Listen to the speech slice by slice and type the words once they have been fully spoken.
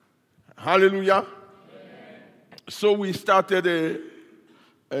Hallelujah. Amen. So we started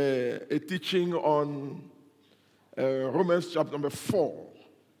a teaching on Romans chapter number 4.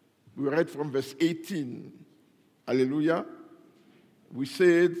 We read from verse 18. Hallelujah. We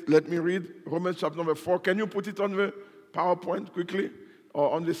said, let me read Romans chapter number 4. Can you put it on the PowerPoint quickly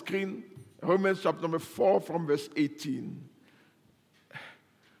or on the screen? Romans chapter number 4 from verse 18.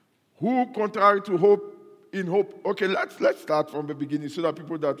 Who, contrary to hope, in hope. Okay, let's start from the beginning so that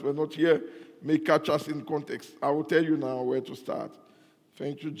people that were not here may catch us in context. I will tell you now where to start.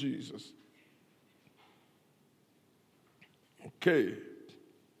 Thank you, Jesus. Okay.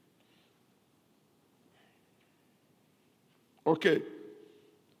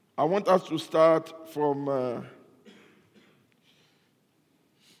 I want us to start from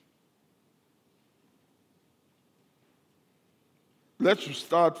let's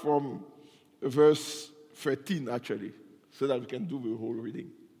start from verse 13, actually, so that we can do the whole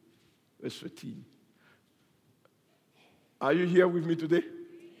reading. Verse 13. Are you here with me today?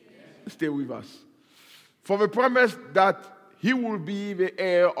 Yes. Stay with us. For the promise that he will be the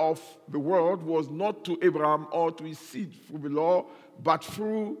heir of the world was not to Abraham or to his seed through the law, but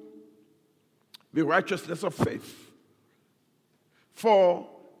through the righteousness of faith. For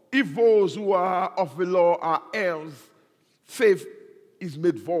if those who are of the law are heirs, faith is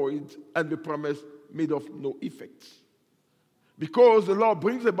made void and the promise made of no effect. Because the law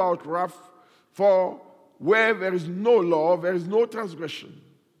brings about wrath, for where there is no law, there is no transgression.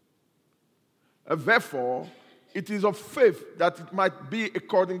 Therefore, it is of faith that it might be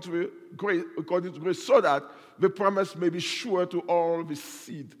according to grace, so that the promise may be sure to all the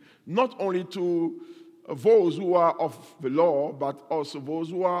seed, not only to those who are of the law, but also those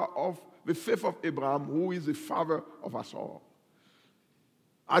who are of the faith of Abraham, who is the father of us all.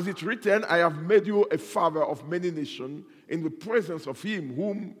 As it's written, I have made you a father of many nations in the presence of him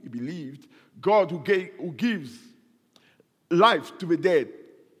whom he believed, God who gives life to the dead,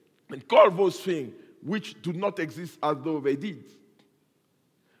 and call those things which do not exist as though they did.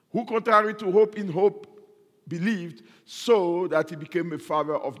 Who contrary to hope in hope believed, so that he became a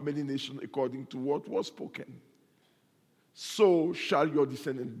father of many nations according to what was spoken. So shall your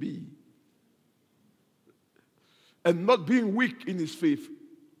descendant be. And not being weak in his faith,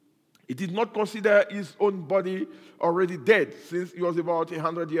 he did not consider his own body already dead, since he was about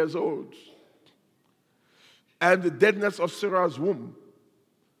 100 years old. And the deadness of Sarah's womb.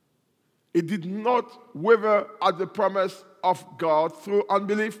 He did not waver at the promise of God through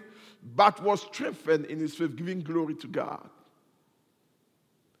unbelief, but was strengthened in his faith, giving glory to God.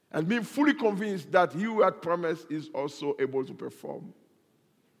 And being fully convinced that he who had promised is also able to perform.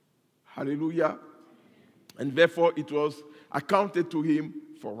 Hallelujah. And therefore it was accounted to him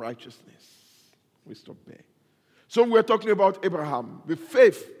for righteousness. We stop there. So we're talking about Abraham, the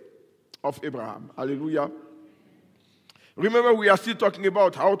faith of Abraham. Hallelujah. Remember, we are still talking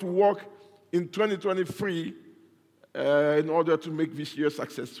about how to walk in 2023 in order to make this year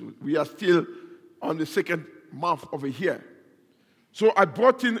successful. We are still on the second month of a year. So I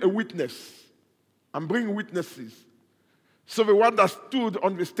brought in a witness. I'm bringing witnesses. So the one that stood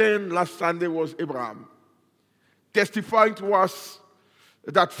on the stand last Sunday was Abraham, testifying to us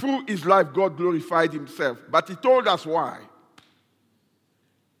that through his life God glorified himself. But he told us why.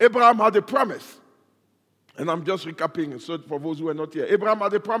 Abraham had a promise. And I'm just recapping, so for those who are not here. Abraham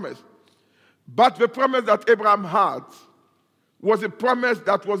had a promise. But the promise that Abraham had was a promise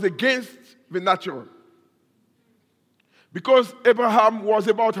that was against the natural. Because Abraham was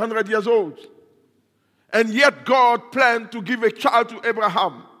about 100 years old. And yet God planned to give a child to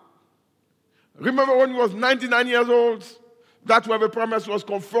Abraham. Remember when he was 99 years old? That's where the promise was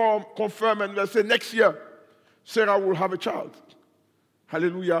confirmed, and they said next year, Sarah will have a child.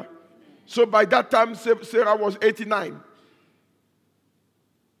 Hallelujah. So by that time, Sarah was 89.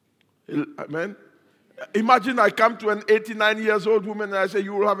 Amen. Imagine I come to an 89 years old woman and I say,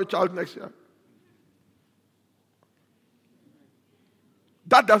 you will have a child next year.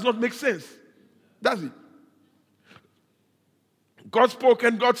 That does not make sense, does it? God spoke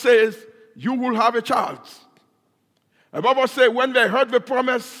and God says, you will have a child. The Bible says when they heard the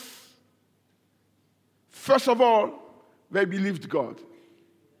promise, first of all, they believed God.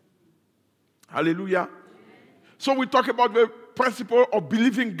 Hallelujah. So we talk about the principle of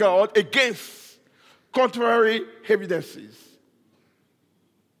believing God against contrary evidences.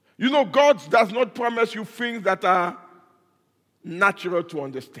 You know, God does not promise you things that are natural to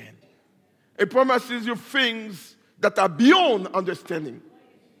understand. He promises you things that are beyond understanding.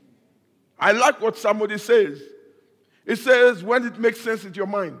 I like what somebody says. It says, when it makes sense in your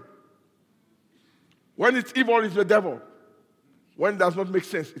mind. When it's evil, it's the devil. When it does not make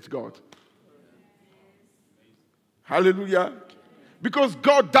sense, it's God. Hallelujah. Because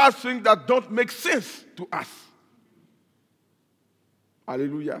God does things that don't make sense to us.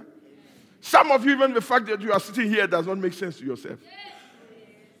 Hallelujah. Some of you, even the fact that you are sitting here does not make sense to yourself.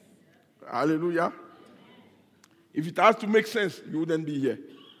 Hallelujah. If it has to make sense, you wouldn't be here.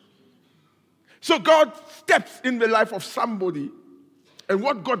 So God steps in the life of somebody, and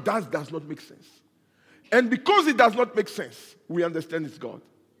what God does not make sense. And because it does not make sense, we understand it's God.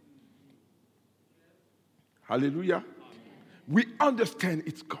 Hallelujah. We understand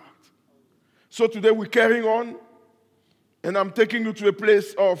it's God. So today we're carrying on, and I'm taking you to a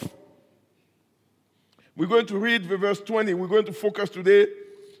place of, we're going to read the verse 20. We're going to focus today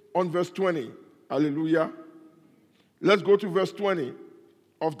on verse 20. Hallelujah. Let's go to verse 20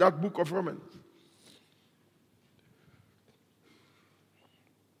 of that book of Romans.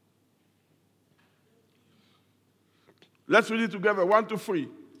 Let's read it together. 1, 2, 3.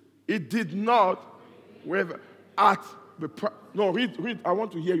 It did not waver at the... No, read. I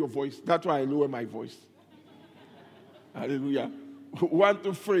want to hear your voice. That's why I lower my voice. Hallelujah. 1,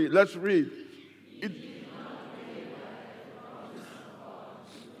 2, 3. Let's read.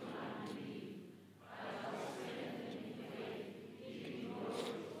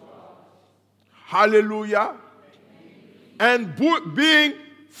 Hallelujah. And being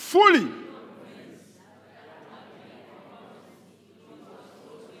fully.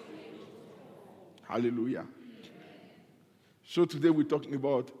 Hallelujah. So today we're talking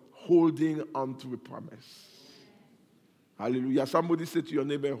about holding on to a promise. Hallelujah. Somebody say to your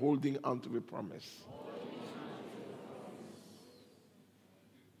neighbor, holding on to a promise.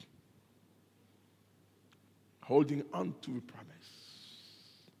 Holding on to a promise.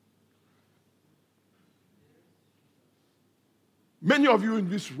 Many of you in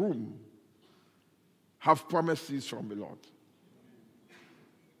this room have promises from the Lord.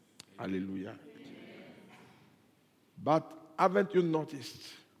 Hallelujah. But haven't you noticed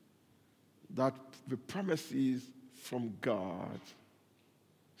that the promises from God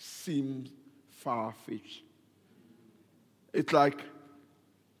seem far-fetched? It's like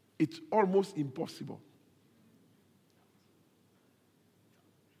it's almost impossible.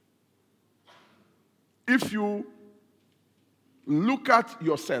 If you look at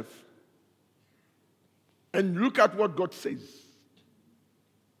yourself and look at what God says,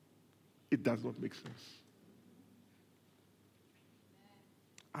 it does not make sense.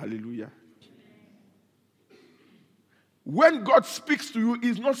 Hallelujah. When God speaks to you,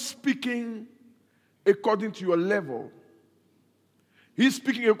 He's not speaking according to your level. He's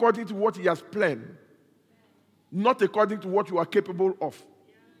speaking according to what He has planned, not according to what you are capable of.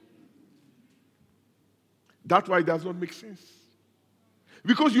 That's why it does not make sense.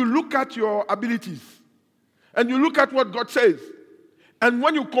 Because you look at your abilities and you look at what God says, and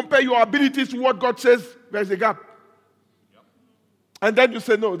when you compare your abilities to what God says, there's a gap. Yep. And then you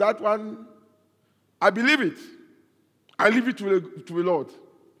say, no, that one, I believe it. I leave it to the Lord.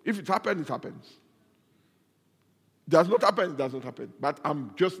 If it happens, it happens. Does not happen, it does not happen. But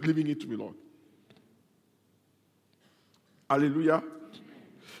I'm just leaving it to the Lord. Hallelujah.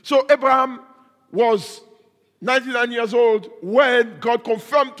 So Abraham was 99 years old when God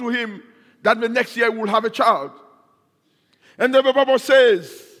confirmed to him that the next year he will have a child. And then the Bible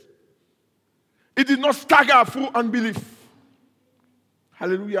says, it did not stagger through unbelief.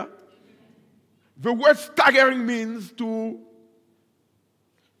 Hallelujah. The word staggering means to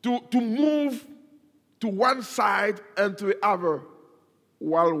move to one side and to the other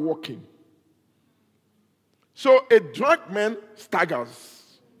while walking. So a drunk man staggers.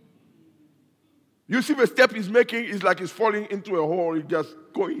 You see the step he's making is like he's falling into a hole. He's just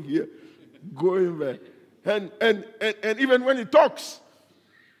going here, going there. And even when he talks,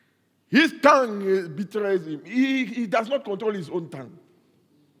 his tongue betrays him. He does not control his own tongue.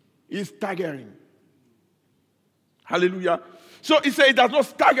 He's staggering. Hallelujah. So he said he does not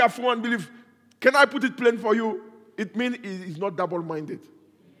stagger through unbelief. Can I put it plain for you? It means he's not double-minded.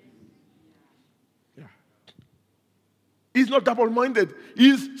 Yeah. He's not double-minded.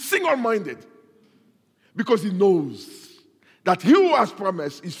 He's single-minded. Because he knows that he who has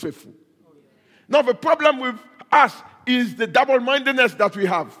promised is faithful. Now the problem with us is the double-mindedness that we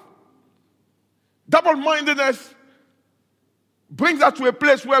have. Double-mindedness brings us to a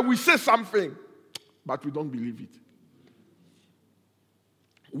place where we say something, but we don't believe it.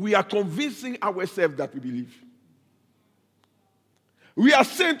 We are convincing ourselves that we believe. We are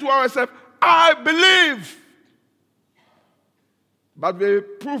saying to ourselves, I believe. But the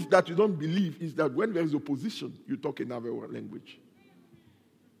proof that you don't believe is that when there is opposition, you talk another language.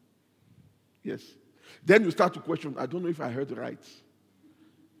 Yes. Then you start to question, I don't know if I heard right.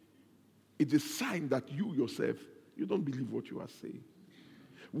 It's a sign that you yourself, you don't believe what you are saying.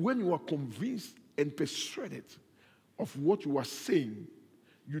 When you are convinced and persuaded of what you are saying,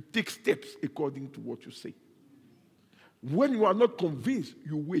 you take steps according to what you say. When you are not convinced,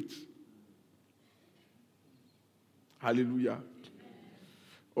 you wait. Hallelujah.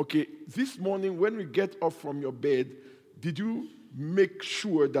 Okay, this morning when we get up from your bed, did you make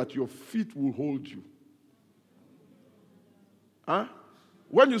sure that your feet will hold you? Huh?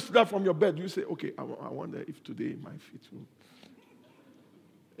 When you sit up from your bed, you say, okay, I wonder if today my feet will.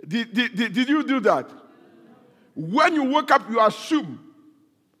 Did you do that? When you wake up, you assume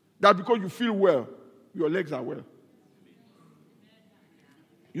that because you feel well, your legs are well.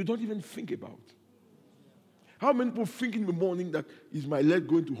 You don't even think about it. How many people think in the morning that is my leg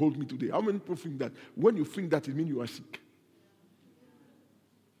going to hold me today? How many people think that when you think that it means you are sick?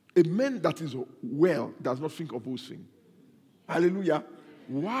 A man that is well does not think of those things. Hallelujah.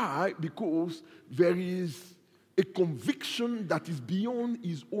 Why? Because there is a conviction that is beyond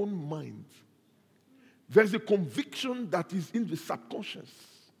his own mind. There's a conviction that is in the subconscious.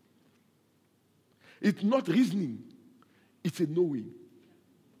 It's not reasoning. It's a knowing.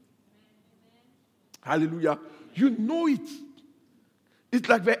 Hallelujah. You know it. It's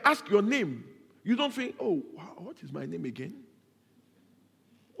like they ask your name. You don't think, oh, what is my name again?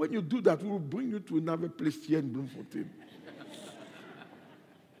 When you do that, we will bring you to another place here in Bloemfontein.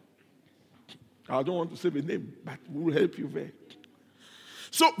 I don't want to say the name, but we will help you there.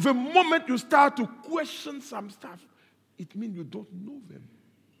 So the moment you start to question some stuff, it means you don't know them.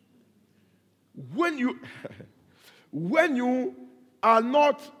 When you are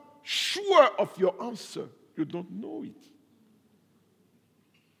not sure of your answer, you don't know it.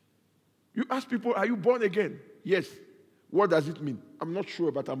 You ask people, are you born again? Yes. What does it mean? I'm not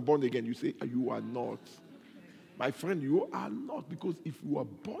sure, but I'm born again. You say, you are not. My friend, you are not, because if you are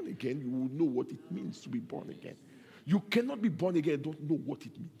born again, you will know what it means to be born again. You cannot be born again and don't know what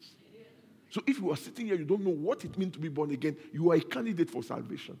it means. So if you are sitting here, you don't know what it means to be born again, you are a candidate for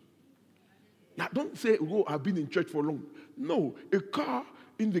salvation. Now, don't say, oh, I've been in church for long. No, a car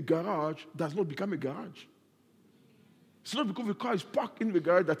in the garage does not become a garage. It's not because the car is parked in the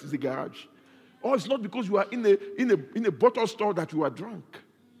garage that is a garage. Or it's not because you are in a bottle store that you are drunk.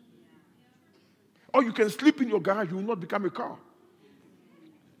 Or you can sleep in your garage, you will not become a car.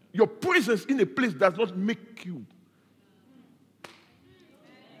 Your presence in a place does not make you.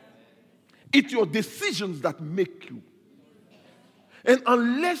 It's your decisions that make you. And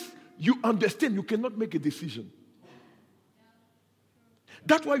unless you understand, you cannot make a decision.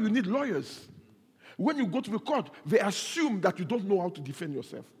 That's why you need lawyers. When you go to the court, they assume that you don't know how to defend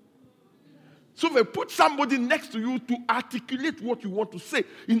yourself. So they put somebody next to you to articulate what you want to say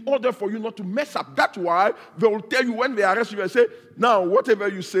in order for you not to mess up. That's why they will tell you when they arrest you, they say, now whatever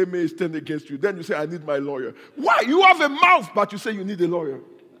you say may stand against you. Then you say, I need my lawyer. Why? You have a mouth, but you say you need a lawyer.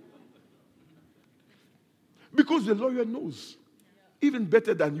 Because the lawyer knows even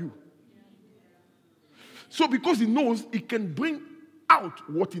better than you. So because he knows, he can bring out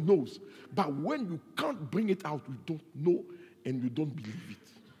what he knows. But when you can't bring it out, you don't know and you don't believe it.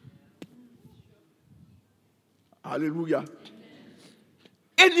 Hallelujah.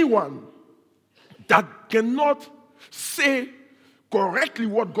 Anyone that cannot say correctly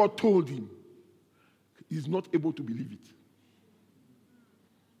what God told him is not able to believe it.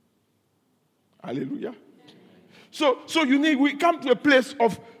 Hallelujah. So we come to a place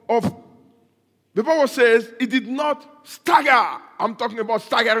of the Bible says it did not stagger. I'm talking about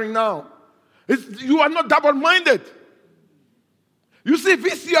staggering now. You are not double-minded. You see,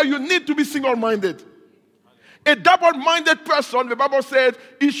 this year you need to be single-minded. A double-minded person, the Bible says,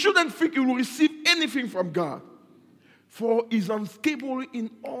 he shouldn't think he will receive anything from God. For he is unstable in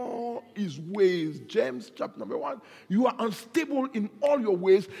all his ways. James chapter number 1. You are unstable in all your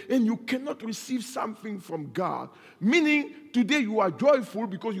ways and you cannot receive something from God. Meaning, today you are joyful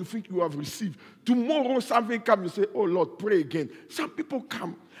because you think you have received. Tomorrow something comes, you say, oh Lord, pray again. Some people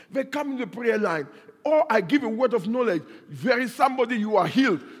come. They come in the prayer line. Or I give a word of knowledge. There is somebody, you are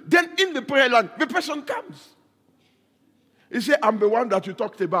healed. Then in the prayer line, the person comes. He said, I'm the one that you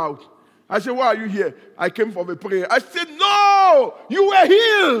talked about. I said, why are you here? I came for the prayer. I said, no, you were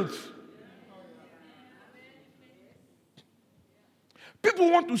healed.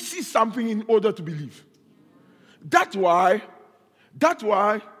 People want to see something in order to believe. That's why,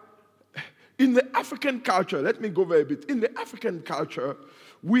 in the African culture, let me go there a bit. In the African culture,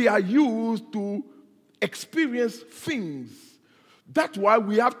 we are used to experience things. That's why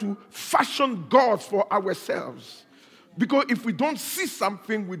we have to fashion gods for ourselves. Because if we don't see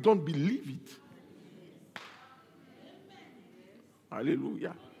something, we don't believe it.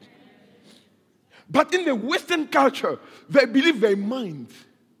 Hallelujah. But in the Western culture, they believe their mind.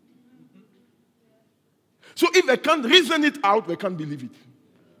 So if they can't reason it out, they can't believe it.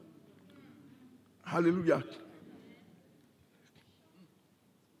 Hallelujah.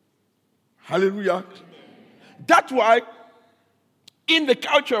 Hallelujah. That's why in the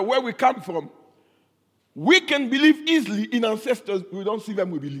culture where we come from, we can believe easily in ancestors. We don't see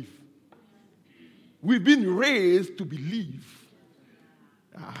them, we believe. We've been raised to believe.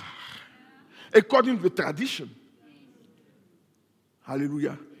 According to the tradition.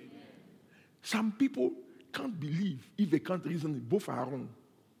 Hallelujah. Some people can't believe if they can't reason it. Both are wrong.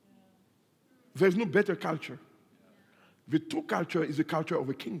 There's no better culture. The true culture is the culture of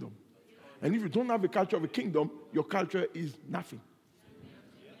a kingdom. And if you don't have a culture of a kingdom, your culture is nothing.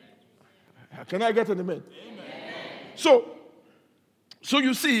 Can I get an amen? Amen. So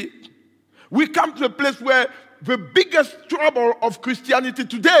you see, we come to a place where the biggest trouble of Christianity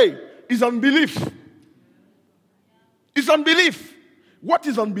today is unbelief. It's unbelief. What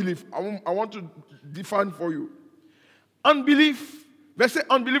is unbelief? I want to define for you. Unbelief, they say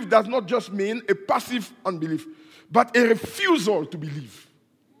unbelief does not just mean a passive unbelief, but a refusal to believe.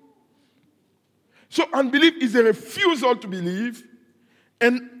 So unbelief is a refusal to believe,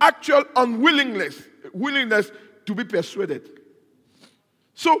 an actual willingness to be persuaded.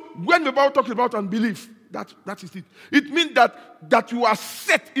 So when the Bible talks about unbelief, that is it. It means that you are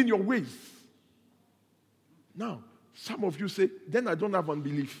set in your ways. Now, some of you say, then I don't have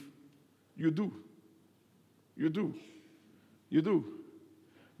unbelief. You do. You do. You do.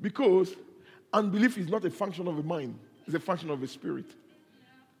 Because unbelief is not a function of the mind. It's a function of the spirit.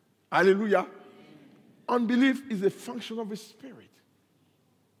 Hallelujah. Unbelief is a function of the spirit.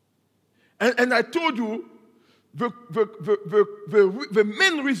 And I told you, the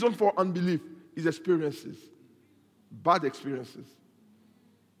main reason for unbelief is experiences. Bad experiences.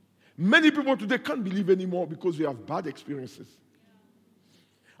 Many people today can't believe anymore because they have bad experiences.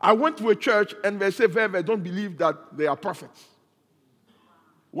 I went to a church and they say they don't believe that they are prophets.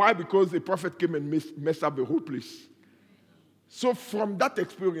 Why? Because a prophet came and messed up the whole place. So from that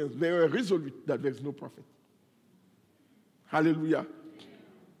experience, they were resolute that there's no prophet. Hallelujah.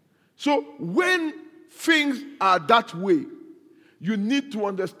 So when things are that way, you need to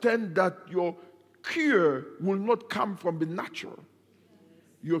understand that your cure will not come from the natural.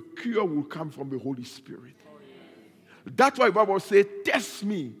 Your cure will come from the Holy Spirit. That's why the Bible says, test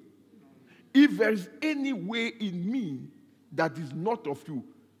me. If there is any way in me that is not of you,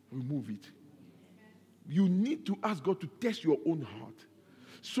 remove it. You need to ask God to test your own heart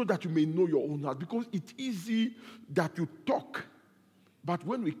so that you may know your own heart. Because it's easy that you talk, but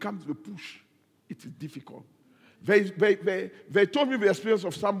when we come to the push, it is difficult. They told me the experience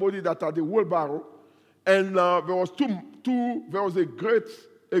of somebody that had a wheelbarrow, and there was a great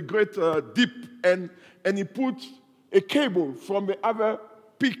dip, and he put a cable from the other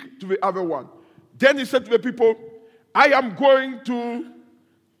peak to the other one. Then he said to the people, I am going to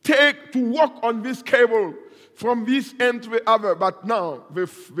walk on this cable from this end to the other, but now the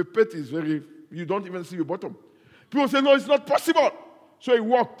pit is you don't even see the bottom. People say, no, it's not possible. So he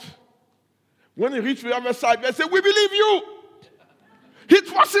walked. When he reached the other side, they said, we believe you.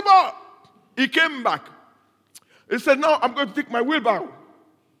 It's possible. He came back. He said, now I'm going to take my wheelbarrow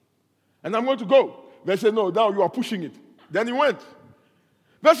and I'm going to go. They said, no, now you are pushing it. Then he went.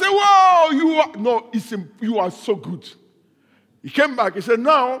 They said, whoa, you are so good. He came back. He said,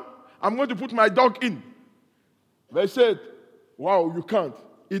 now I'm going to put my dog in. They said, wow, you can't.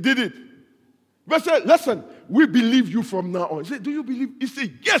 He did it. They said, listen, we believe you from now on. He said, do you believe? He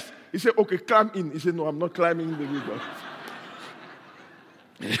said, yes. He said, okay, climb in. He said, no, I'm not climbing the wheelbarrow.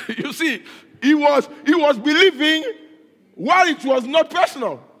 You see, he was believing while it was not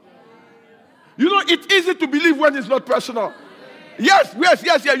personal. You know, it's easy to believe when it's not personal. Yes.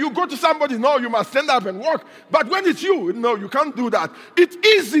 You go to somebody, no, you must stand up and walk. But when it's you, no, you can't do that. It's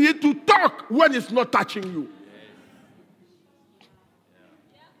easy to talk when it's not touching you.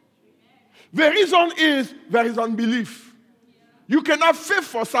 The reason is there is unbelief. You can have faith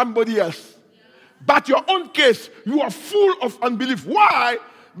for somebody else. But your own case, you are full of unbelief. Why?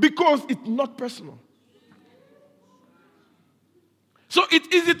 Because it's not personal. So it's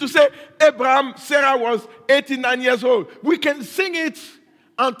easy to say, Sarah was 89 years old. We can sing it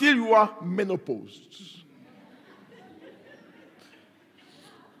until you are menopaused.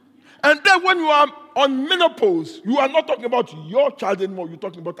 And then when you are on menopause, you are not talking about your child anymore. You're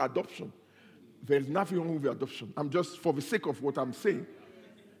talking about adoption. There is nothing wrong with adoption. I'm just for the sake of what I'm saying.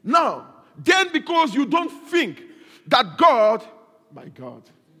 Now, then because you don't think that God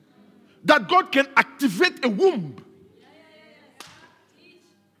can activate a womb.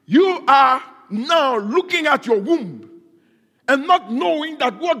 You are now looking at your womb and not knowing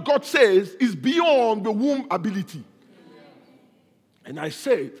that what God says is beyond the womb ability. And I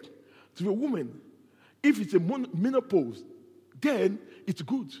said to the woman, if it's a menopause, then it's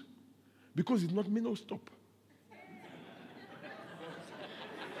good because it's not menostop.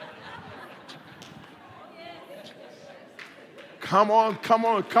 Come on.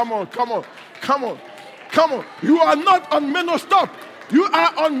 You are not on menostop. You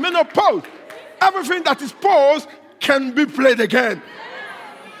are on menopause. Everything that is paused can be played again.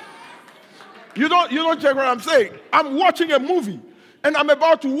 You don't check what I'm saying. I'm watching a movie and I'm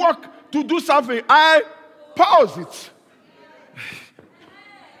about to walk to do something. I pause it.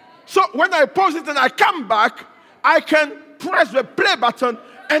 So when I pause it and I come back, I can press the play button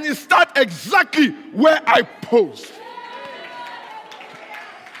and it starts exactly where I paused.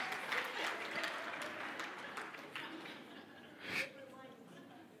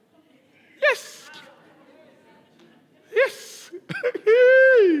 Yes.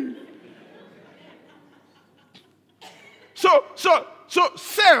 So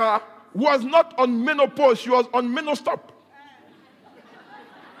Sarah was not on menopause, she was on menostop.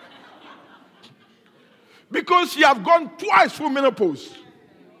 Because she had gone twice through menopause.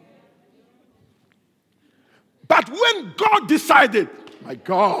 But when God decided, my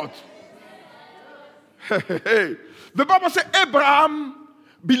God, the Bible said Abraham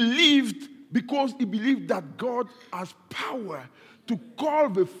believed because he believed that God has power to call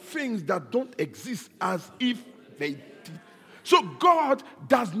the things that don't exist as if they did. So God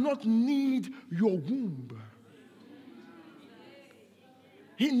does not need your womb.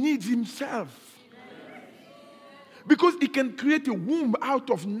 He needs himself. Because he can create a womb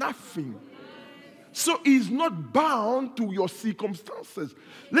out of nothing. So he's not bound to your circumstances.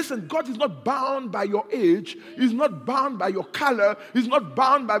 Listen, God is not bound by your age. He's not bound by your color. He's not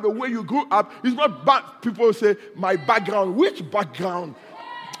bound by the way you grew up. He's not bound. People say, my background. Which background?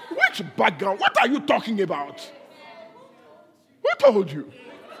 Which background? What are you talking about? Who told you?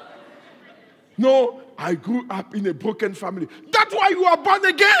 No, I grew up in a broken family. That's why you are born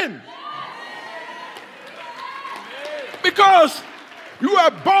again. Because you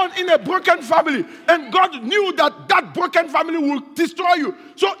were born in a broken family, and God knew that that broken family would destroy you.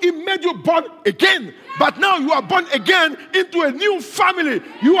 So he made you born again. But now you are born again into a new family.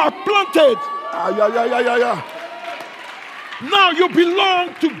 You are planted. Now you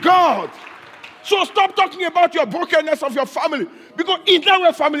belong to God. So stop talking about your brokenness of your family. Because in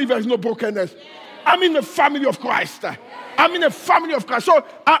our family, there is no brokenness. I'm in the family of Christ. I'm in the family of Christ. So,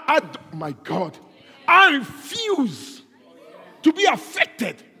 my God, I refuse to be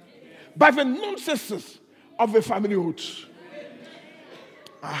affected by the nonsense of the family roots.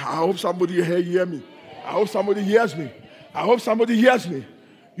 I hope somebody here hear me. I hope somebody hears me. I hope somebody hears me.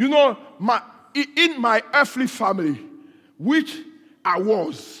 You know, in my earthly family, which I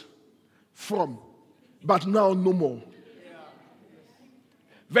was from, but now no more,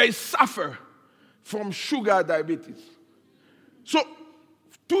 they suffer from sugar diabetes. So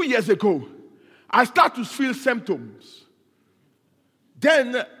 2 years ago, I started to feel symptoms.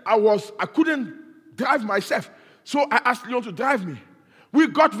 Then I couldn't drive myself. So I asked Leon to drive me. We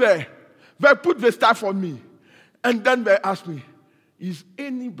got there. They put the stuff on me. And then they asked me, is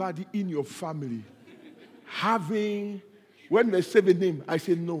anybody in your family having, when they say the name, I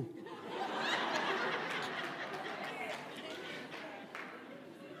said no.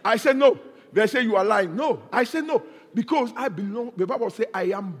 I said no. They say you are lying. No. I said no. Because I belong, the Bible says I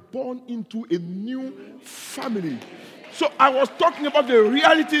am born into a new family. So I was talking about the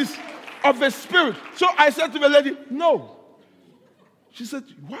realities of the spirit. So I said to the lady, no. She said,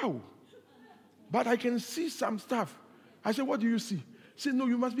 wow. But I can see some stuff. I said, what do you see? She said, no,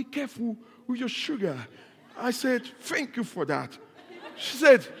 you must be careful with your sugar. I said, thank you for that. She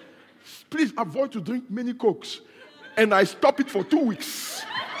said, please avoid to drink many Cokes. And I stopped it for 2 weeks.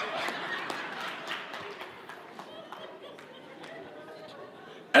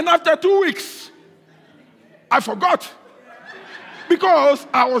 And after 2 weeks, I forgot. Because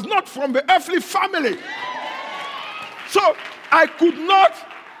I was not from the earthly family. So I could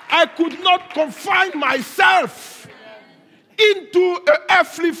not confine myself into an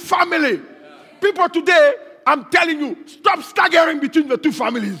earthly family. People today, I'm telling you, stop staggering between the two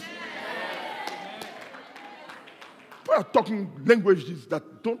families. People are talking languages that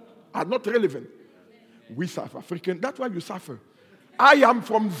are not relevant. We South African, that's why you suffer. I am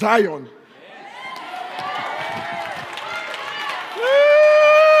from Zion.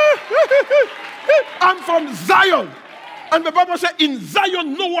 I'm from Zion. And the Bible says, in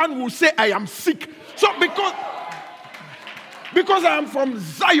Zion, no one will say I am sick. So because Because I am from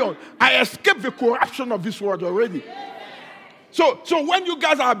Zion, I escaped the corruption of this world already. So when you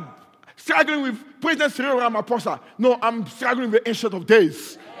guys are struggling with President Cyril Ramaphosa, no, I'm struggling with the Ancient of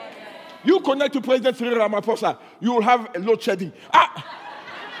Days. You connect to President Cyril Ramaphosa, you will have a load shedding.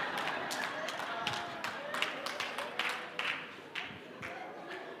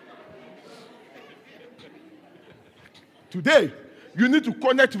 Today, you need to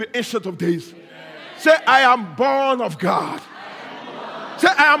connect to the Ancient of Days. Say, I am born of God. Say,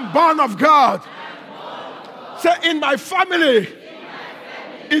 I am born of God. Say, in my family,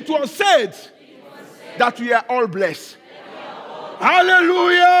 it was said that we are all blessed.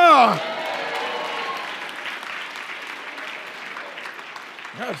 Hallelujah.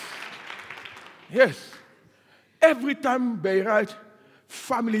 Yes. Every time they write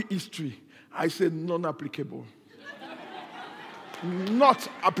family history, I say non-applicable. Not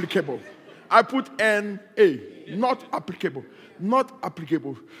applicable. I put N-A. Not applicable. Not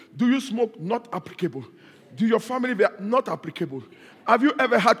applicable. Do you smoke? Not applicable. Do your family? Not applicable. Have you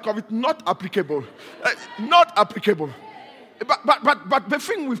ever had COVID? Not applicable. Not applicable. But the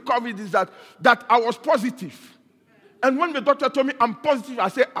thing with COVID is that I was positive. And when the doctor told me I'm positive, I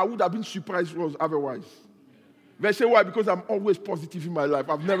said I would have been surprised if it was otherwise. They say, why? Because I'm always positive in my life.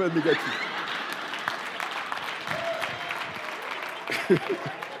 I've never negative.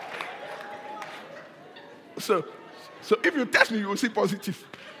 So if you test me, you will see positive.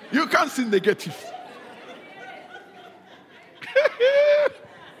 You can't see negative.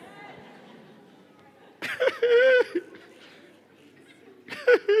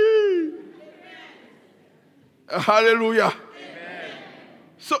 Hallelujah. Amen.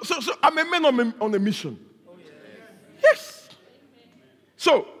 So I'm a man on a mission. Oh, yes.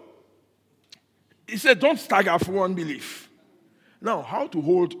 So he said, don't stagger for unbelief. Now, how to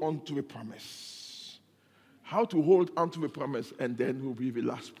hold on to a promise? How to hold on to a promise, and then will be the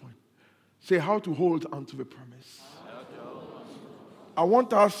last point. Say, how to hold on to the promise. I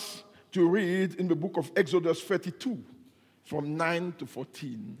want us to read in the book of Exodus 32, from 9 to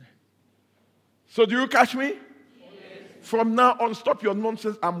 14. So do you catch me? Yes. From now on, stop your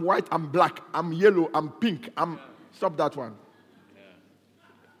nonsense. I'm white, I'm black, I'm yellow, I'm pink. Stop that one.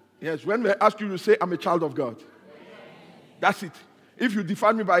 Yes, when they ask you to say, I'm a child of God. That's it. If you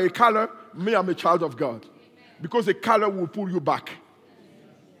define me by a color, me, I'm a child of God. Because a color will pull you back.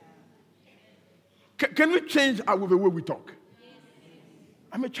 Can we change the way we talk?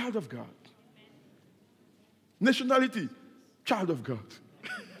 I'm a child of God. Nationality, child of God.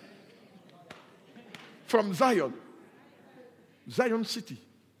 From Zion. Zion City.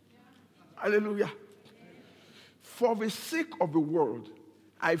 Hallelujah. For the sake of the world,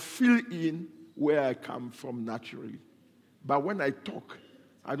 I fill in where I come from naturally. But when I talk,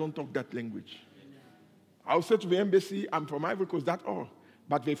 I don't talk that language. I'll say to the embassy, I'm from Ivory Coast, that's all.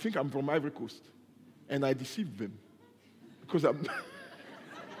 But they think I'm from Ivory Coast. And I deceive them. Because I'm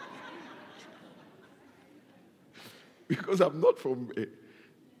not from there.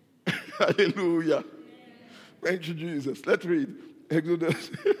 Hallelujah. Thank you, Jesus. Let's read Exodus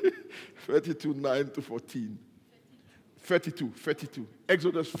 32, 9 to 14. 32.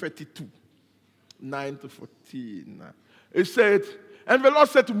 Exodus 32, 9 to 14. It said, and the Lord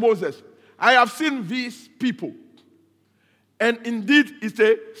said to Moses, I have seen these people, and indeed it's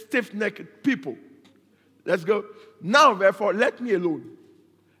a stiff-necked people. Let's go. Now, therefore, let me alone,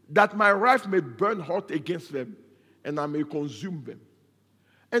 that my wrath may burn hot against them, and I may consume them.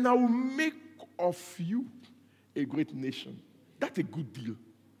 And I will make of you a great nation. That's a good deal.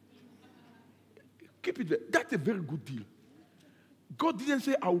 Keep it there. That's a very good deal. God didn't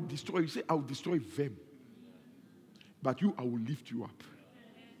say, I will destroy you. He said, I will destroy them. But you, I will lift you up.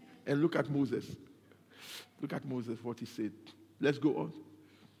 And look at Moses. Look at Moses, what he said. Let's go on.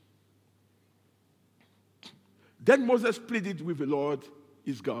 Then Moses pleaded with the Lord,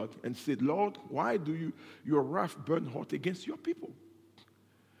 his God, and said, Lord, why do your wrath burn hot against your people?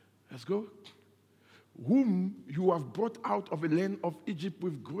 Let's go. Whom you have brought out of the land of Egypt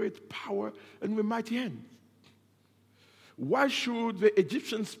with great power and with mighty hand. Why should the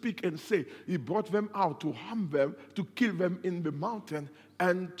Egyptians speak and say, he brought them out to harm them, to kill them in the mountain,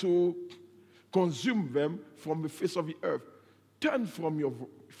 and to consume them from the face of the earth? Turn from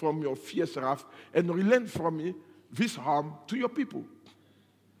your fierce wrath and relent from me this harm to your people.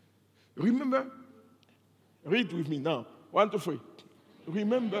 Remember, read with me now. 1, 2, 3.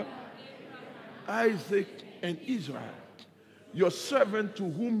 Remember Isaac and Israel, your servant to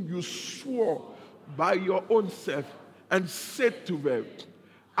whom you swore by your own self, and said to them,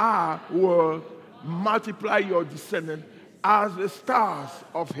 I will multiply your descendants as the stars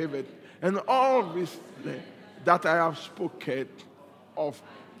of heaven, and all this land that I have spoken of,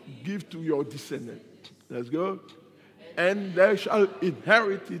 give to your descendants. Let's go. And they shall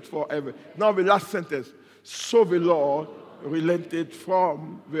inherit it forever. Now the last sentence. So the Lord relented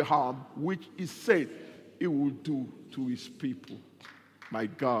from the harm which he said he would do to his people. My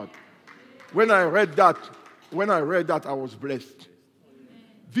God. When I read that, I was blessed.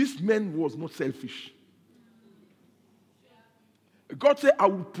 This man was not selfish. God said, I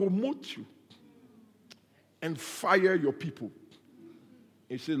will promote you and fire your people.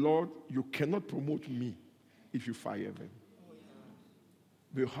 He said, Lord, you cannot promote me if you fire them.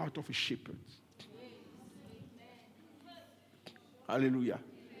 The heart of a shepherd. Hallelujah.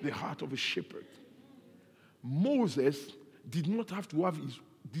 The heart of a shepherd. Moses did not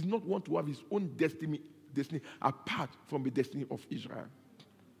want to have his own destiny apart from the destiny of Israel.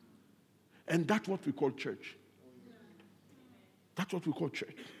 And that's what we call church. That's what we call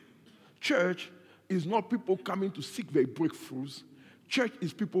church. Church is not people coming to seek their breakthroughs. Church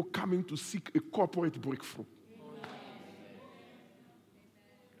is people coming to seek a corporate breakthrough.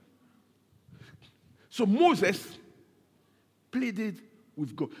 So Moses pleaded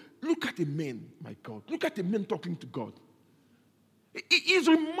with God. Look at a man, my God. Look at a man talking to God. He is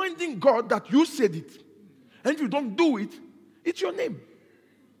reminding God that you said it. And if you don't do it, it's your name.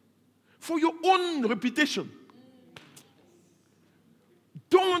 For your own reputation.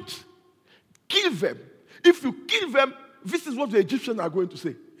 Don't kill them. If you kill them, this is what the Egyptians are going to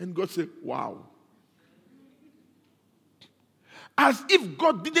say. And God said, wow. As if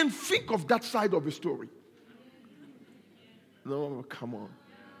God didn't think of that side of the story. No, come on.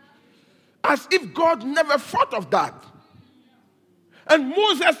 As if God never thought of that. And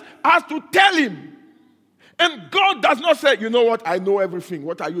Moses has to tell him. And God does not say, you know what, I know everything.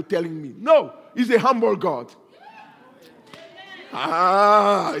 What are you telling me? No, he's a humble God.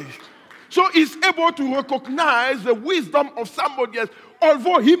 So he's able to recognize the wisdom of somebody else,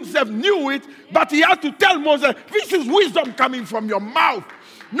 although himself knew it, but he had to tell Moses, this is wisdom coming from your mouth.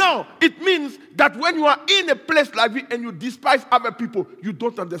 No, it means that when you are in a place like this and you despise other people, you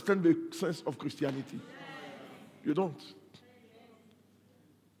don't understand the sense of Christianity. You don't.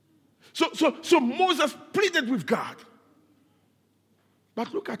 So Moses pleaded with God.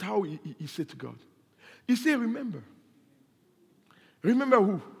 But look at how he said to God. He said, remember. Remember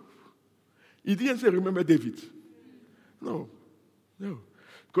who? He didn't say remember David. No.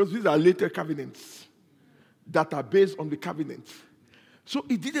 Because these are later covenants that are based on the covenant. So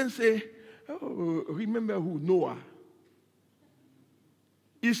he didn't say, oh, remember who? Noah.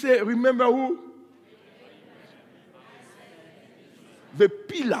 He said, remember who? The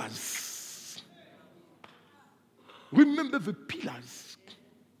pillars. Remember the pillars.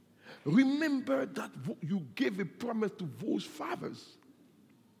 Remember that you gave a promise to those fathers.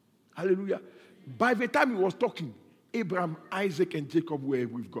 Hallelujah. By the time he was talking, Abraham, Isaac, and Jacob were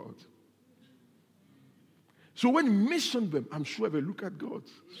with God. So when he mentioned them, I'm sure they look at God.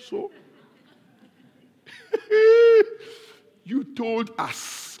 So, you told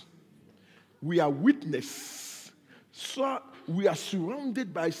us we are witnesses. So we are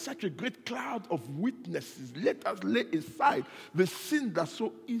surrounded by such a great cloud of witnesses. Let us lay aside the sin that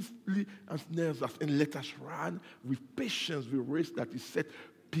so easily ensnares us, and let us run with patience the race that is set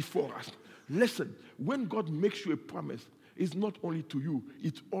before us. Listen, when God makes you a promise, it's not only to you,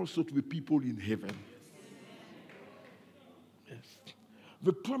 it's also to the people in heaven. Yes.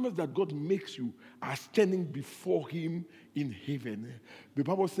 The promise that God makes you are standing before him in heaven. The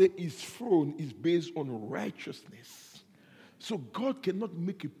Bible says his throne is based on righteousness. So God cannot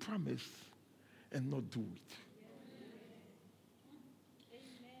make a promise and not do it.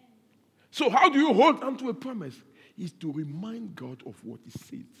 So how do you hold on to a promise? Is to remind God of what he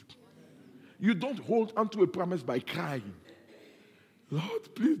said. You don't hold on to a promise by crying.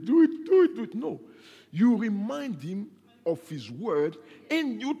 Lord, please do it. No. You remind him of his word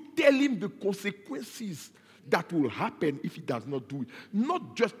and you tell him the consequences that will happen if he does not do it.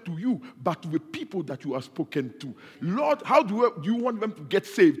 Not just to you, but to the people that you have spoken to. Lord, how do you want them to get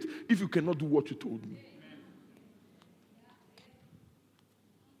saved if you cannot do what you told me?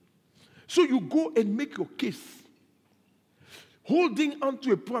 So you go and make your case. Holding on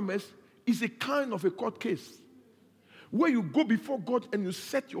to a promise is a kind of a court case where you go before God and you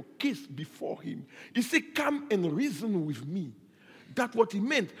set your case before him. He said, come and reason with me. That's what he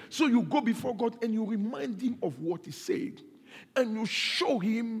meant. So you go before God and you remind him of what he said. And you show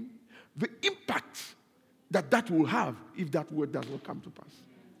him the impact that will have if that word does not come to pass.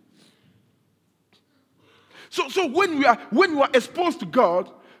 So when you are exposed to God,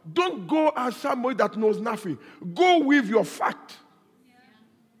 don't go as somebody that knows nothing. Go with your fact.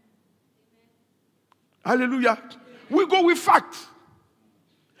 Hallelujah. We go with fact.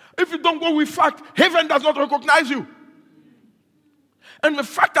 If you don't go with fact, heaven does not recognize you. And the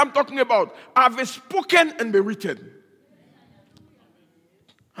fact I'm talking about are the spoken and the written.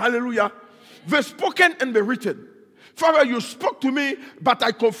 Hallelujah. The spoken and the written. Father, you spoke to me, but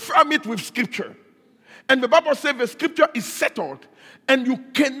I confirm it with scripture. And the Bible says the scripture is settled. And you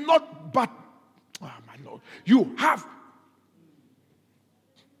cannot but, oh my Lord, you have.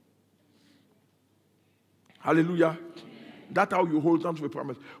 Hallelujah. That's how you hold on to a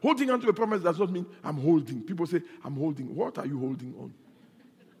promise. Holding on to a promise does not mean I'm holding. People say, I'm holding. What are you holding on?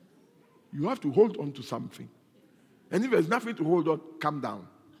 You have to hold on to something. And if there's nothing to hold on, calm down.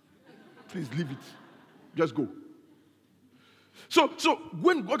 Please leave it. Just go. So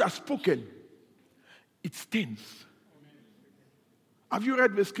when God has spoken, it stands. Have you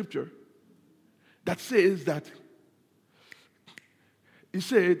read the scripture that says that he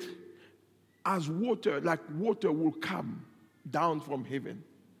said, as water, like water will come down from heaven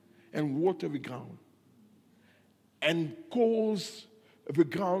and water the ground and cause the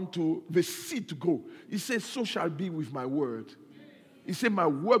ground to, the seed to grow. He says, so shall be with my word. He said, my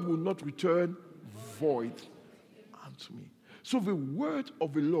word will not return void unto me. So the word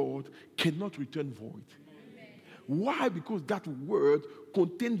of the Lord cannot return void. Why? Because that word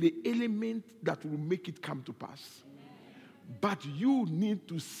contains the element that will make it come to pass. But you need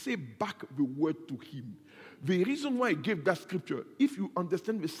to say back the word to him. The reason why I gave that scripture, if you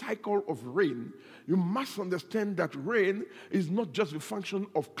understand the cycle of rain, you must understand that rain is not just a function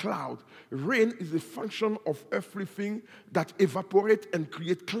of cloud. Rain is a function of everything that evaporate and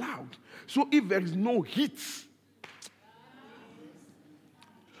create cloud. So if there is no heat,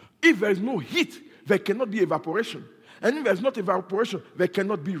 there cannot be evaporation. And if there's not evaporation, there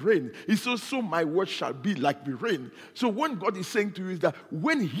cannot be rain. He says, so my word shall be like the rain. So when God is saying to you is that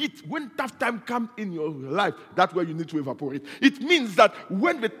when tough time comes in your life, that's where you need to evaporate. It means that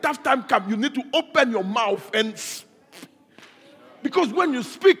when the tough time comes, you need to open your mouth and speak. Because when you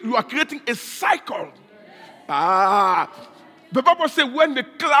speak, you are creating a cycle. The Bible says when the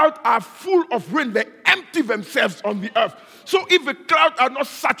clouds are full of rain, they empty themselves on the earth. So if the clouds are not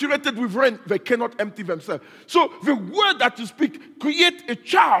saturated with rain, they cannot empty themselves. So the word that you speak create a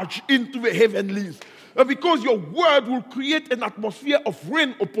charge into the heavenlies. Because your word will create an atmosphere of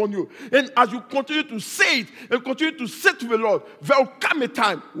rain upon you. And as you continue to say it and continue to say to the Lord, there will come a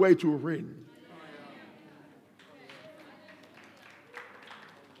time where it will rain.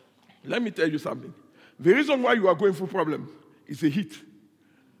 Let me tell you something. The reason why you are going through problems is a heat.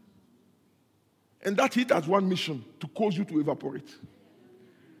 And that heat has one mission, to cause you to evaporate.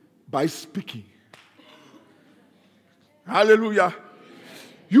 By speaking. Hallelujah.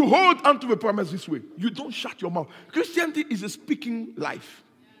 You hold on to the promise this way. You don't shut your mouth. Christianity is a speaking life.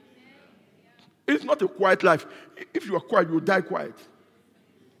 It's not a quiet life. If you are quiet, you will die quiet.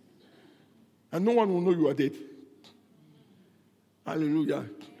 And no one will know you are dead. Hallelujah.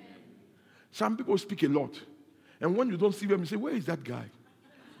 Some people speak a lot. And when you don't see them, you say, where is that guy?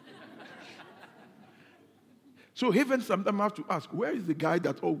 So heaven sometimes have to ask, where is the guy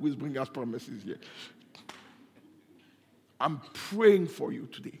that always brings us promises here? I'm praying for you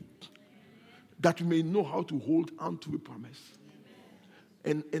today that you may know how to hold on to a promise.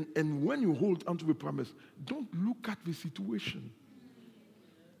 And when you hold on to a promise, don't look at the situation.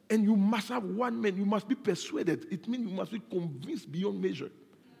 And you must have one man. You must be persuaded. It means you must be convinced beyond measure.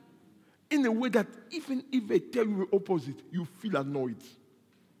 In a way that even if they tell you the opposite, you feel annoyed.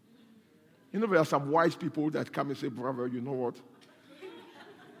 You know, there are some wise people that come and say, brother, you know what?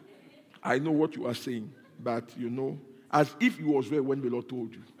 I know what you are saying, but you know, as if you was there when the Lord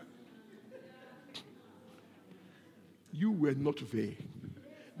told you. You were not there.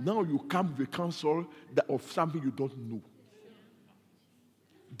 Now you come with the counsel of something you don't know.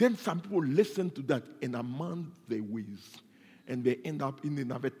 Then some people listen to that and amend their ways, and they end up in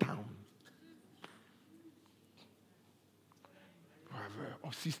another town. Brother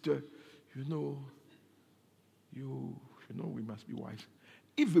or sister, you know, we must be wise.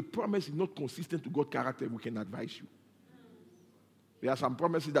 If the promise is not consistent to God's character, we can advise you. There are some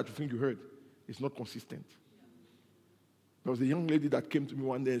promises that you think you heard. It's not consistent. There was a young lady that came to me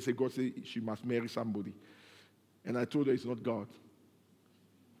one day and said, God said she must marry somebody. And I told her it's not God.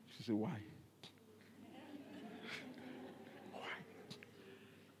 She said, why? Why?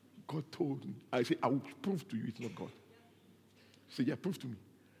 God told me. I said, I will prove to you it's not God. She said, yeah, prove to me.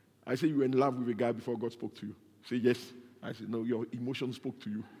 I said, you were in love with a guy before God spoke to you. She said, yes. I said, no, your emotions spoke to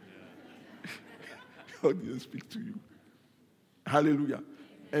you. God didn't speak to you. Hallelujah.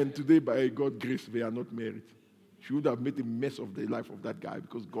 And today, by God's grace, they are not married. She would have made a mess of the life of that guy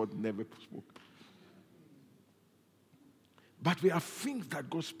because God never spoke. But there are things that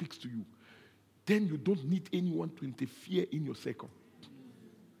God speaks to you. Then you don't need anyone to interfere in your circle.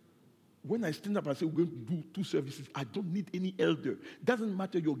 When I stand up and say we're going to do 2 services, I don't need any elder. Doesn't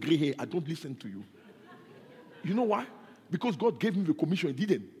matter your gray hair, I don't listen to you. You know why? Because God gave me the commission, He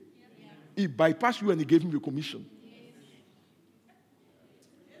didn't. He bypassed you and He gave me the commission.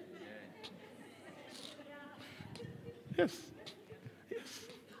 Yes.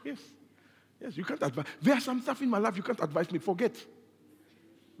 Yes, you can't advise. There's some stuff in my life you can't advise me. Forget.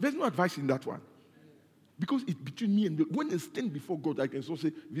 There's no advice in that one. Because it's between me and God. When I stand before God, I can so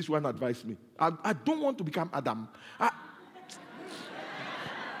say, this one advise me. I don't want to become Adam. I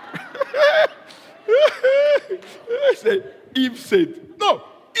say, Eve said. No,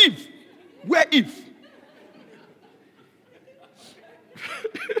 Eve. Where Eve?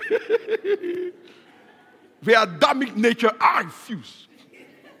 The Adamic nature, I refuse.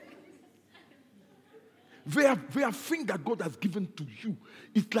 There are things that God has given to you.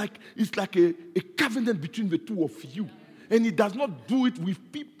 It's like a covenant between the two of you. And He does not do it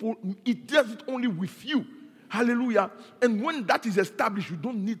with people. He does it only with you. Hallelujah. And when that is established, you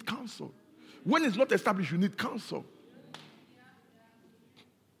don't need counsel. When it's not established, you need counsel.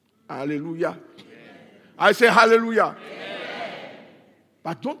 Hallelujah. I say hallelujah.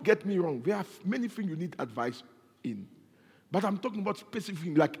 But don't get me wrong. There are many things you need advice in. But I'm talking about specific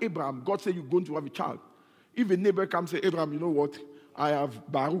things like Abraham. God said you're going to have a child. If a neighbor comes and say, Abraham, you know what? I have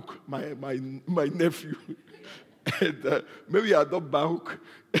Baruch, my nephew. And maybe I adopt Baruch.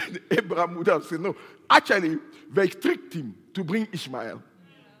 And Abraham would have said, no. Actually, they tricked him to bring Ishmael.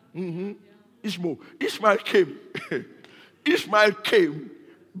 Ishmael came. Ishmael came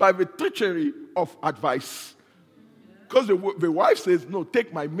by the treachery of advice. Because the wife says, no,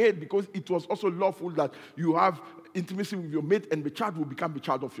 take my maid, because it was also lawful that you have intimacy with your maid and the child will become the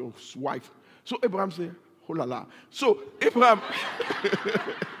child of your wife. So Abraham said, oh la la. So Abraham...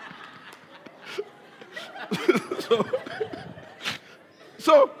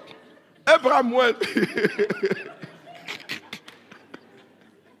 so Abraham went...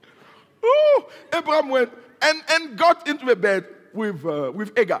 Abraham went and got into the bed with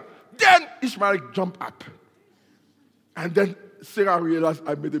Hagar. Then Ishmael jumped up. And then Sarah realized,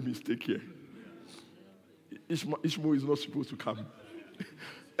 I made a mistake here. Ishmael is not supposed to come.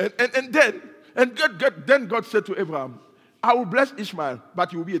 and then God said to Abraham, I will bless Ishmael,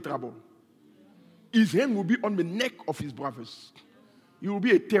 but he will be a trouble. His hand will be on the neck of his brothers. He will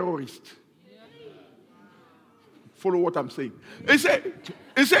be a terrorist. Follow what I'm saying. He said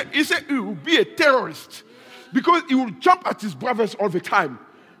he will be a terrorist because he will jump at his brothers all the time.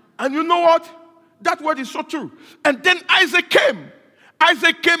 And you know what? That word is so true. And then Isaac came.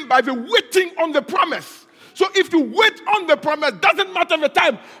 Isaac came by the waiting on the promise. So if you wait on the promise, doesn't matter the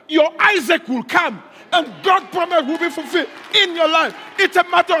time, your Isaac will come. And God's promise will be fulfilled in your life. It's a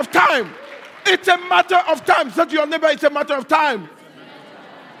matter of time. It's a matter of time. Say to your neighbor, it's a matter of time.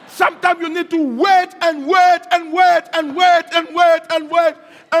 Sometimes you need to wait and wait and wait and wait and wait and wait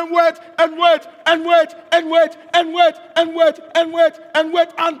and wait and wait and wait and wait and wait and wait and wait and wait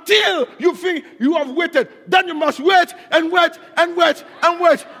until you think you have waited. Then you must wait and wait and wait and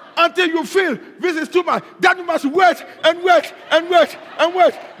wait until you feel this is too much. Then you must wait and wait and wait and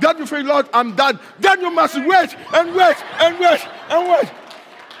wait. Then you feel, Lord, I'm done. Then you must wait and wait and wait and wait.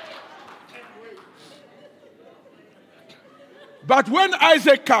 But when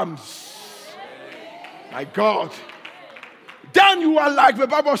Isaac comes, my God, then you are like the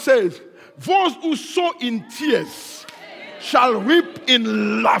Bible says, those who sow in tears shall reap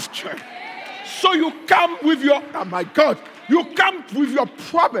in laughter. So you come with your, oh my God, you come with your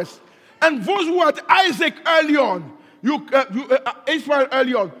promise. And those who had Isaac early on, Israel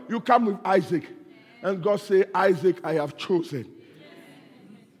early on, you come with Isaac. And God say, Isaac, I have chosen.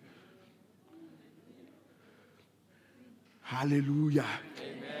 Hallelujah.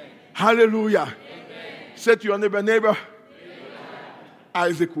 Amen. Hallelujah. Amen. Say to your neighbor,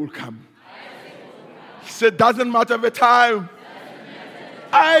 Isaac will come. Say, doesn't matter the time.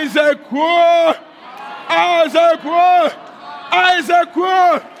 Isaac will. Isaac will. Isaac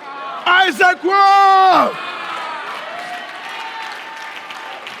will. Isaac will.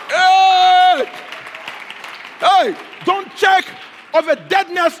 Hey! Hey! Don't check of the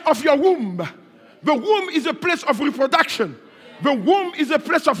deadness of your womb. The womb is a place of reproduction. The womb is a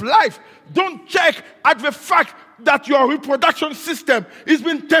place of life. Don't check at the fact that your reproduction system is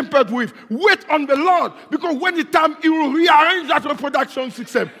being tampered with. Wait on the Lord, because when it comes, He will rearrange that reproduction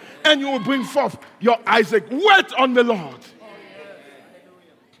system and you will bring forth your Isaac. Wait on the Lord.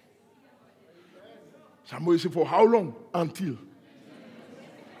 Somebody say, for how long? Until.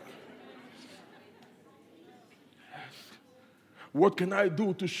 What can I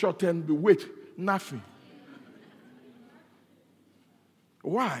do to shorten the wait? Nothing.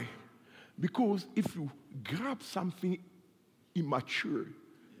 Why? Because if you grab something immature,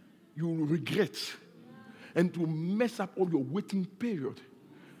 you will regret and to mess up all your waiting period.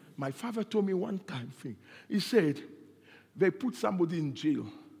 My father told me one time thing. He said, they put somebody in jail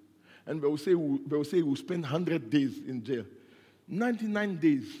and they will say he will spend 100 days in jail. 99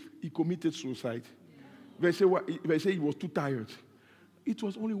 days, he committed suicide. They say he was too tired. It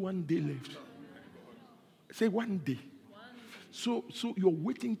was only 1 day left. Say 1 day. So your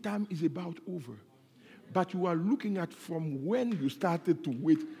waiting time is about over. But you are looking at from when you started to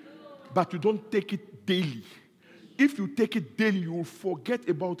wait, but you don't take it daily. If you take it daily, you will forget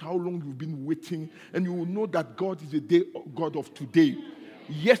about how long you've been waiting, and you will know that God is the God of today.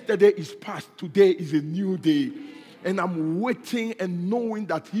 Yesterday is past, today is a new day. And I'm waiting and knowing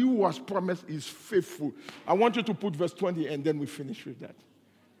that he who has promised is faithful. I want you to put verse 20 and then we finish with that.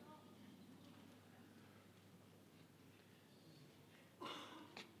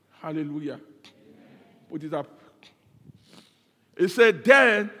 Hallelujah. Amen. Put it up. It said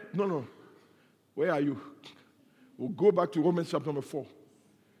then, no. Where are you? We'll go back to Romans chapter number 4.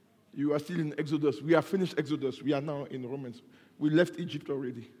 You are still in Exodus. We have finished Exodus. We are now in Romans. We left Egypt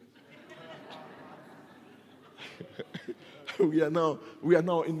already. We are now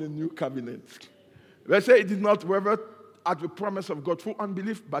in the new covenant. Let's say he did not waver at the promise of God through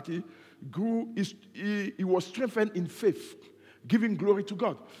unbelief, but he was strengthened in faith, giving glory to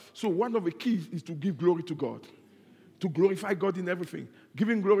God. So one of the keys is to give glory to God, to glorify God in everything,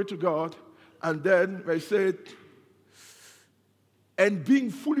 giving glory to God. And then they said, and being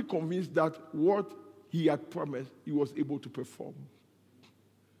fully convinced that what he had promised, he was able to perform.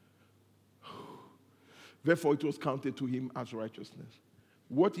 Therefore, it was counted to him as righteousness.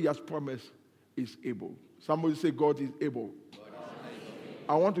 What he has promised is able. Somebody say, God is able.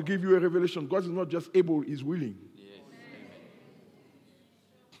 I want to give you a revelation. God is not just able, he's willing. Yes.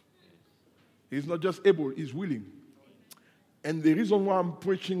 He's not just able, he's willing. And the reason why I'm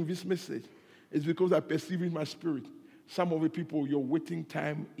preaching this message is because I perceive in my spirit, some of the people, your waiting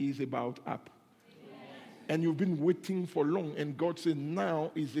time is about up. Yes. And you've been waiting for long, and God said, now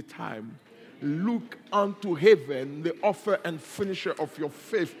is the time. Look unto heaven, the author and finisher of your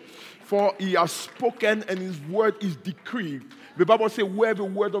faith. For he has spoken and his word is decreed. The Bible says, where the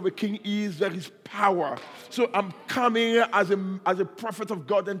word of a king is, there is power. So I'm coming as a prophet of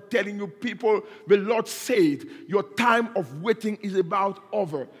God and telling you people, the Lord said, your time of waiting is about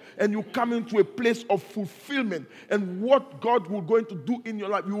over. And you come into a place of fulfillment. And what God will going to do in your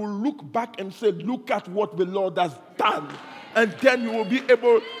life, you will look back and say, look at what the Lord has done. And then you will be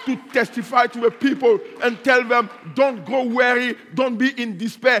able to testify to the people and tell them, don't go weary, don't be in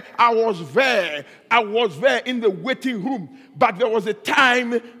despair. I was there in the waiting room. But there was a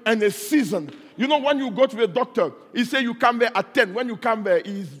time and a season. You know, when you go to the doctor, he say you come there at 10. When you come there,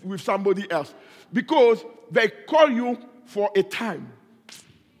 he's with somebody else. Because they call you for a time.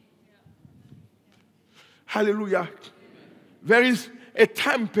 Hallelujah. There is a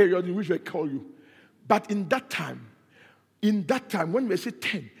time period in which they call you. But in that time, when we say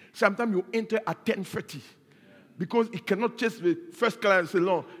 10, sometimes you enter at 10:30. Because it cannot just the first client say,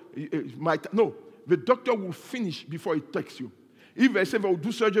 no, the doctor will finish before he takes you. If they say they will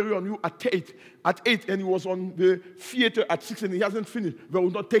do surgery on you at 8 and he was on the theater at 6 and he hasn't finished, they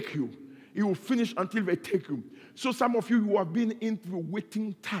will not take you. He will finish until they take you. So some of you have been into the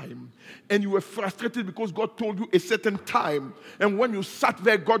waiting time and you were frustrated because God told you a certain time. And when you sat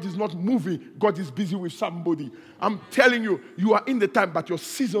there, God is not moving. God is busy with somebody. I'm telling you, you are in the time, but your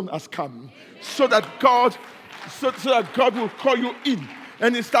season has come. So that God will call you in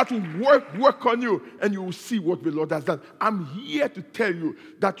and he start to work on you and you will see what the Lord has done. I'm here to tell you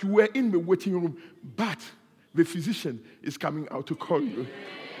that you were in the waiting room, but the physician is coming out to call you.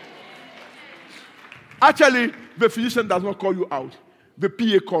 Actually, the physician does not call you out. The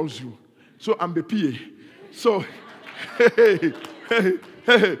PA calls you. So I'm the PA. So,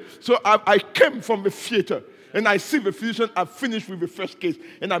 so I came from the theater and I see the physician. I've finished with the first case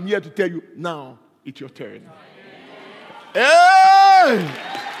and I'm here to tell you, now it's your turn. Hey!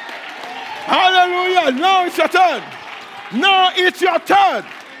 Hallelujah! Now it's your turn. Now it's your turn.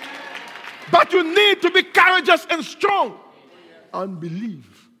 But you need to be courageous and strong. And believe.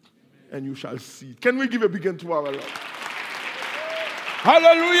 And you shall see. Can we give a big hand to our Lord?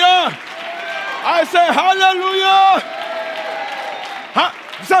 Hallelujah! I say hallelujah!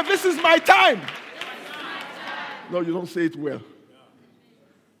 So this is my time. No, you don't say it well.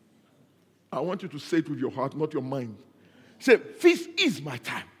 I want you to say it with your heart, not your mind. Say, this is my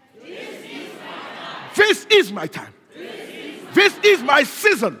time. This is my time. This is my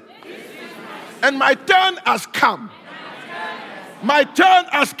season. And my turn has come. My turn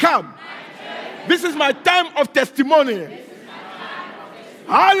has come. This is my time of testimony.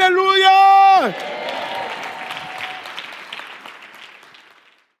 Hallelujah.